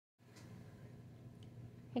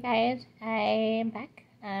Hey guys, I am back.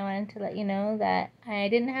 I wanted to let you know that I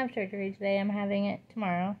didn't have surgery today. I'm having it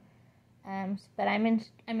tomorrow. But I'm in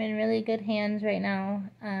really good hands right now.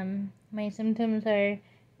 My symptoms are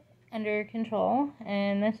under control,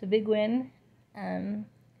 and that's a big win. Um,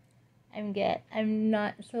 I'm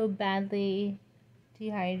not so badly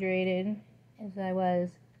dehydrated as I was.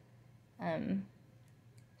 Um,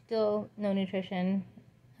 Still no nutrition.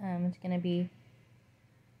 It's gonna be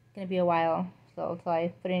a while still till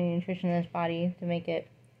I put any nutrition in this body to make it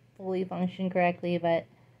fully function correctly, but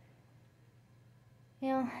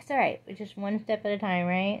it's alright. It's just one step at a time,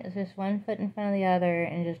 right? It's just one foot in front of the other,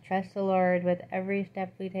 and just trust the Lord with every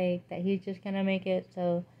step we take that He's just gonna make it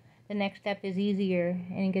so the next step is easier,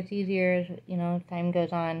 and it gets easier as time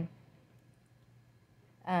goes on.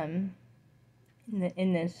 In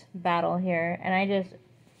this battle here, and I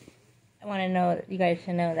want to know you guys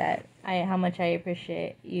to know that how much I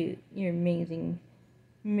appreciate your amazing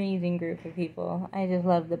group of people. I just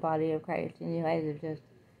love the body of Christ, and you guys have just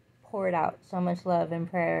poured out so much love and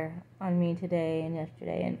prayer on me today and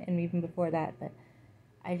yesterday and even before that. But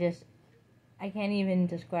I can't even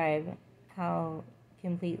describe how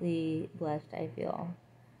completely blessed I feel.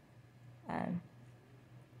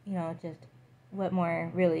 Just what more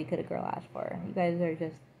really could a girl ask for? You guys are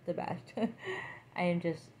just the best. I'm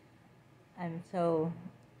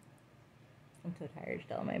so tired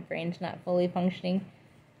still. My brain's not fully functioning.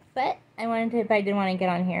 But I did want to get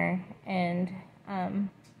on here and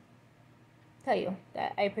tell you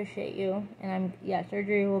that I appreciate you. And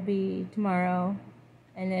surgery will be tomorrow.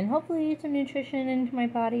 And then hopefully some nutrition into my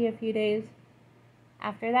body a few days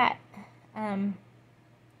after that. And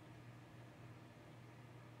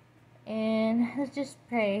let's just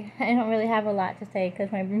pray. I don't really have a lot to say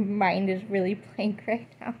because my mind is really blank right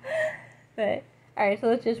now. But, alright, so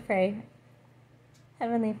let's just pray.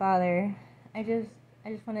 Heavenly Father, I just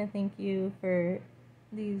want to thank you for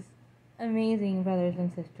these amazing brothers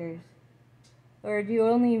and sisters. Lord, you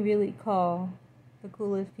only really call the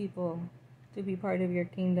coolest people to be part of your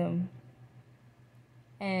kingdom.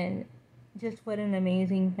 And just what an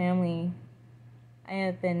amazing family I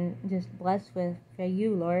have been just blessed with by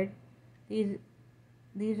you, Lord. These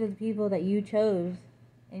are the people that you chose,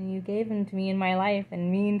 and you gave them to me in my life and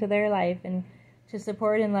me into their life, and to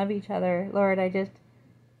support and love each other. Lord, I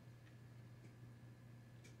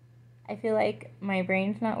feel like my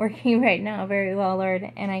brain's not working right now very well, Lord,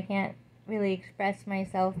 and I can't really express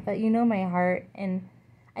myself, but you know my heart, and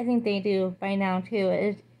I think they do by now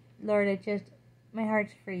too. Lord, my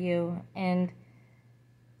heart's for you, and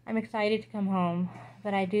I'm excited to come home,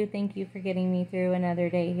 but I do thank you for getting me through another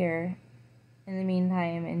day here in the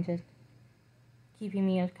meantime, and just keeping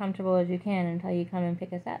me as comfortable as you can until you come and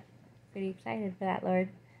pick us up. Pretty excited for that, Lord.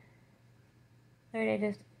 Lord, I'm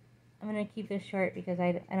going to keep this short because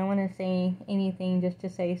I don't want to say anything just to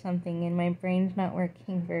say something, and my brain's not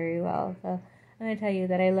working very well. So I'm going to tell you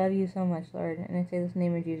that I love you so much, Lord, and I say this in the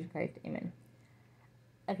name of Jesus Christ. Amen.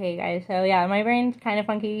 Okay, guys, so my brain's kind of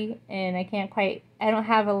funky, and I don't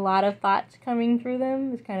have a lot of thoughts coming through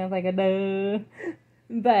them. It's kind of like a duh.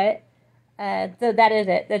 But, so that is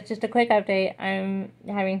it. That's just a quick update. I'm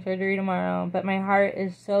having surgery tomorrow, but my heart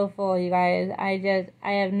is so full, you guys. I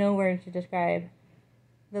have no words to describe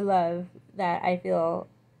the love that I feel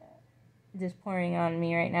just pouring on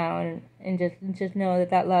me right now, and just know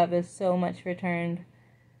that love is so much returned.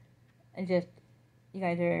 And you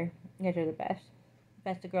guys are the best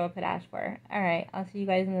a girl could ask for. Alright, I'll see you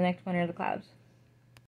guys in the next one, or the clouds.